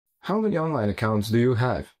How many online accounts do you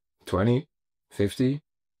have? 20? 50?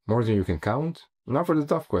 More than you can count? Now for the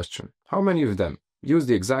tough question. How many of them use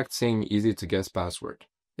the exact same easy-to-guess password?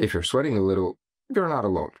 If you're sweating a little, you're not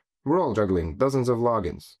alone. We're all juggling dozens of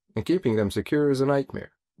logins, and keeping them secure is a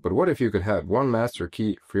nightmare. But what if you could have one master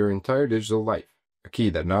key for your entire digital life? A key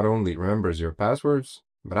that not only remembers your passwords,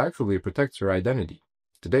 but actually protects your identity.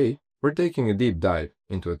 Today, we're taking a deep dive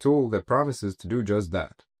into a tool that promises to do just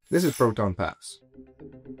that. This is Proton Pass.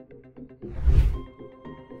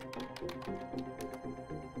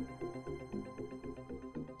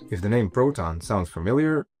 If the name Proton sounds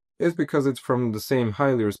familiar, it's because it's from the same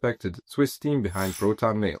highly respected Swiss team behind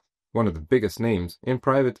Proton Mail, one of the biggest names in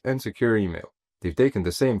private and secure email. They've taken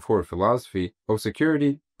the same core philosophy of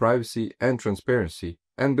security, privacy, and transparency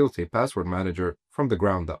and built a password manager from the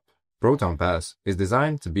ground up. Proton Pass is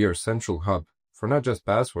designed to be your central hub for not just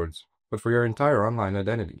passwords, but for your entire online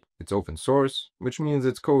identity. It's open source, which means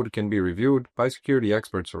its code can be reviewed by security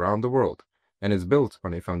experts around the world, and it's built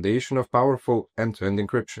on a foundation of powerful end-to-end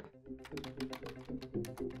encryption.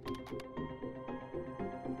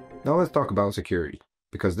 Now let's talk about security,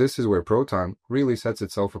 because this is where Proton really sets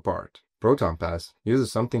itself apart. Proton Pass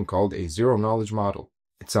uses something called a zero-knowledge model.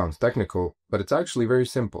 It sounds technical, but it's actually very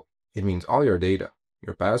simple. It means all your data,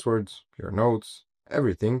 your passwords, your notes,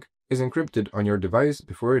 everything is encrypted on your device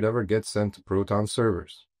before it ever gets sent to Proton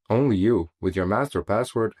servers. Only you, with your master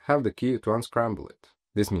password, have the key to unscramble it.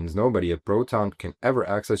 This means nobody at Proton can ever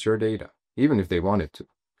access your data, even if they wanted to.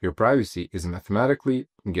 Your privacy is mathematically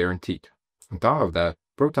guaranteed. On top of that,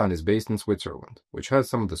 Proton is based in Switzerland, which has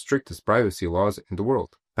some of the strictest privacy laws in the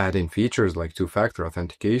world. Add in features like two-factor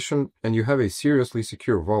authentication, and you have a seriously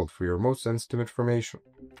secure vault for your most sensitive information.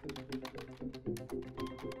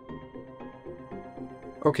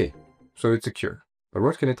 Okay, so it's secure, but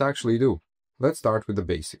what can it actually do? Let's start with the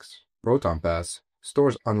basics. Proton Pass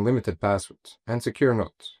stores unlimited passwords and secure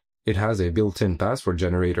notes. It has a built-in password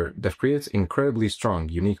generator that creates incredibly strong,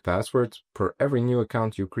 unique passwords per every new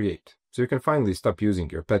account you create, so you can finally stop using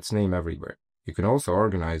your pet's name everywhere. You can also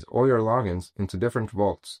organize all your logins into different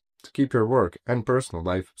vaults to keep your work and personal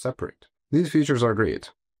life separate. These features are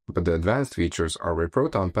great, but the advanced features are where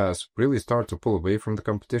Proton Pass really start to pull away from the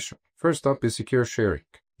competition. First up is secure sharing.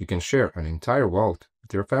 You can share an entire vault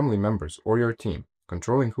with your family members or your team,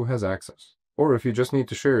 controlling who has access. Or if you just need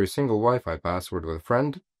to share a single Wi-Fi password with a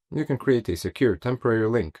friend, you can create a secure temporary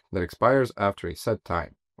link that expires after a set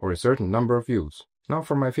time or a certain number of views. Now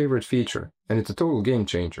for my favorite feature, and it's a total game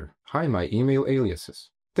changer, hide my email aliases.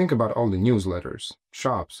 Think about all the newsletters,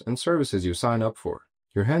 shops, and services you sign up for.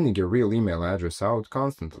 You're handing your real email address out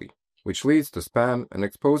constantly, which leads to spam and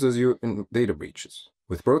exposes you in data breaches.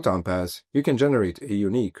 With Proton Pass, you can generate a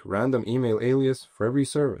unique, random email alias for every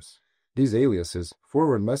service. These aliases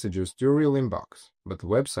forward messages to your real inbox, but the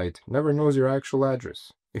website never knows your actual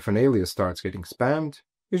address. If an alias starts getting spammed,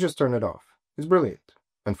 you just turn it off. It's brilliant.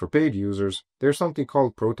 And for paid users, there's something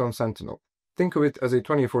called Proton Sentinel. Think of it as a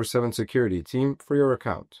 24/7 security team for your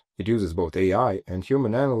account. It uses both AI and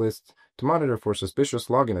human analysts to monitor for suspicious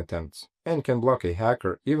login attempts, and can block a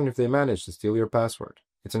hacker even if they manage to steal your password.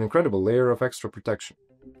 It's an incredible layer of extra protection.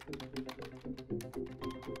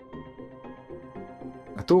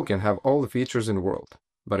 A tool can have all the features in the world,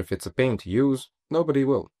 but if it's a pain to use, nobody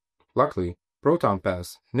will. Luckily, Proton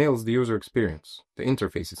Pass nails the user experience. The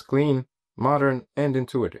interface is clean, modern, and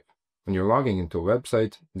intuitive. When you're logging into a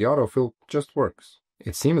website, the autofill just works.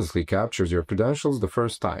 It seamlessly captures your credentials the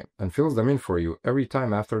first time and fills them in for you every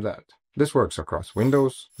time after that. This works across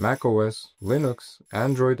Windows, macOS, Linux,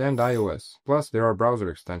 Android, and iOS. Plus, there are browser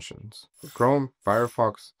extensions for Chrome,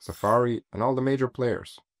 Firefox, Safari, and all the major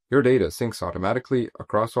players. Your data syncs automatically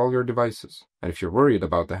across all your devices, and if you're worried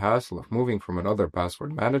about the hassle of moving from another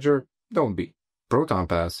password manager, don't be. Proton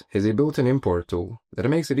Pass is a built-in import tool that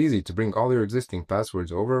makes it easy to bring all your existing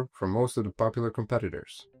passwords over from most of the popular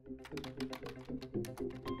competitors.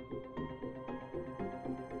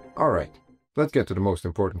 Alright, let's get to the most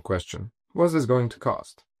important question. What's this going to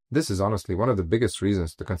cost? This is honestly one of the biggest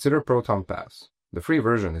reasons to consider Proton Pass. The free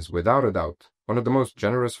version is without a doubt one of the most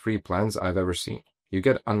generous free plans I've ever seen. You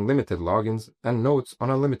get unlimited logins and notes on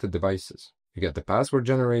unlimited devices. You get the password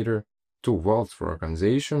generator, 2 vaults for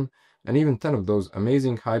organization, and even 10 of those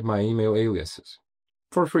amazing hide my email aliases.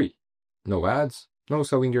 For free. No ads, no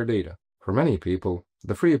selling your data. For many people,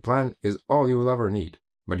 the free plan is all you'll ever need.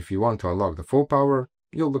 But if you want to unlock the full power,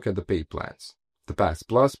 you'll look at the paid plans. The Pass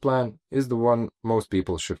Plus plan is the one most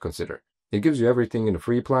people should consider. It gives you everything in the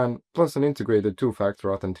free plan, plus an integrated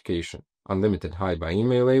 2-factor authentication, unlimited hide by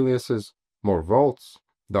email aliases, more vaults,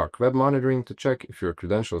 dark web monitoring to check if your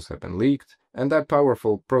credentials have been leaked, and that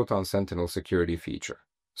powerful Proton Sentinel security feature.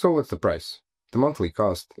 So what's the price? The monthly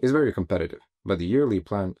cost is very competitive, but the yearly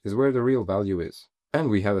plan is where the real value is. And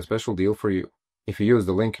we have a special deal for you. If you use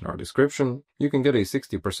the link in our description, you can get a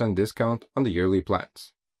 60% discount on the yearly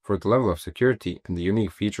plans. For the level of security and the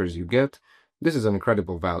unique features you get, this is an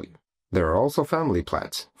incredible value. There are also family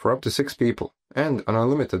plans for up to 6 people, and an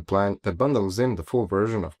unlimited plan that bundles in the full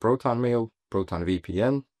version of Proton Mail, Proton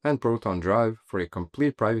VPN, and Proton Drive for a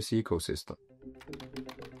complete privacy ecosystem.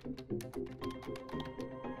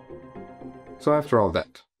 So after all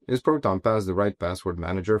that, is Proton Pass the right password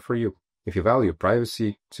manager for you? If you value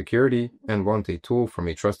privacy, security, and want a tool from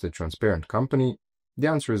a trusted, transparent company, the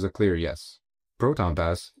answer is a clear yes. Proton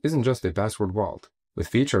Pass isn't just a password vault. With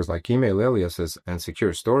features like email aliases and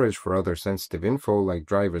secure storage for other sensitive info like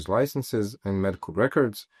driver's licenses and medical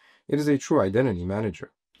records, it is a true identity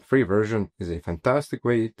manager. The free version is a fantastic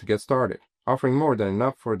way to get started, offering more than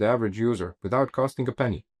enough for the average user without costing a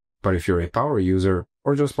penny. But if you're a power user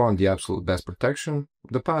or just want the absolute best protection,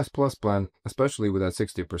 the Pass Plus plan, especially with that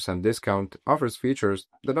 60% discount, offers features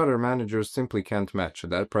that other managers simply can't match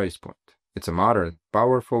at that price point. It's a modern,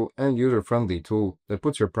 powerful, and user-friendly tool that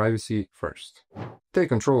puts your privacy first. Take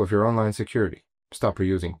control of your online security. Stop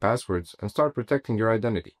reusing passwords and start protecting your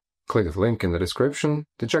identity. Click the link in the description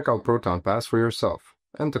to check out Proton Pass for yourself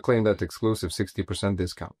and to claim that exclusive 60%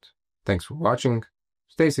 discount. Thanks for watching,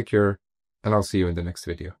 stay secure, and I'll see you in the next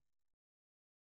video.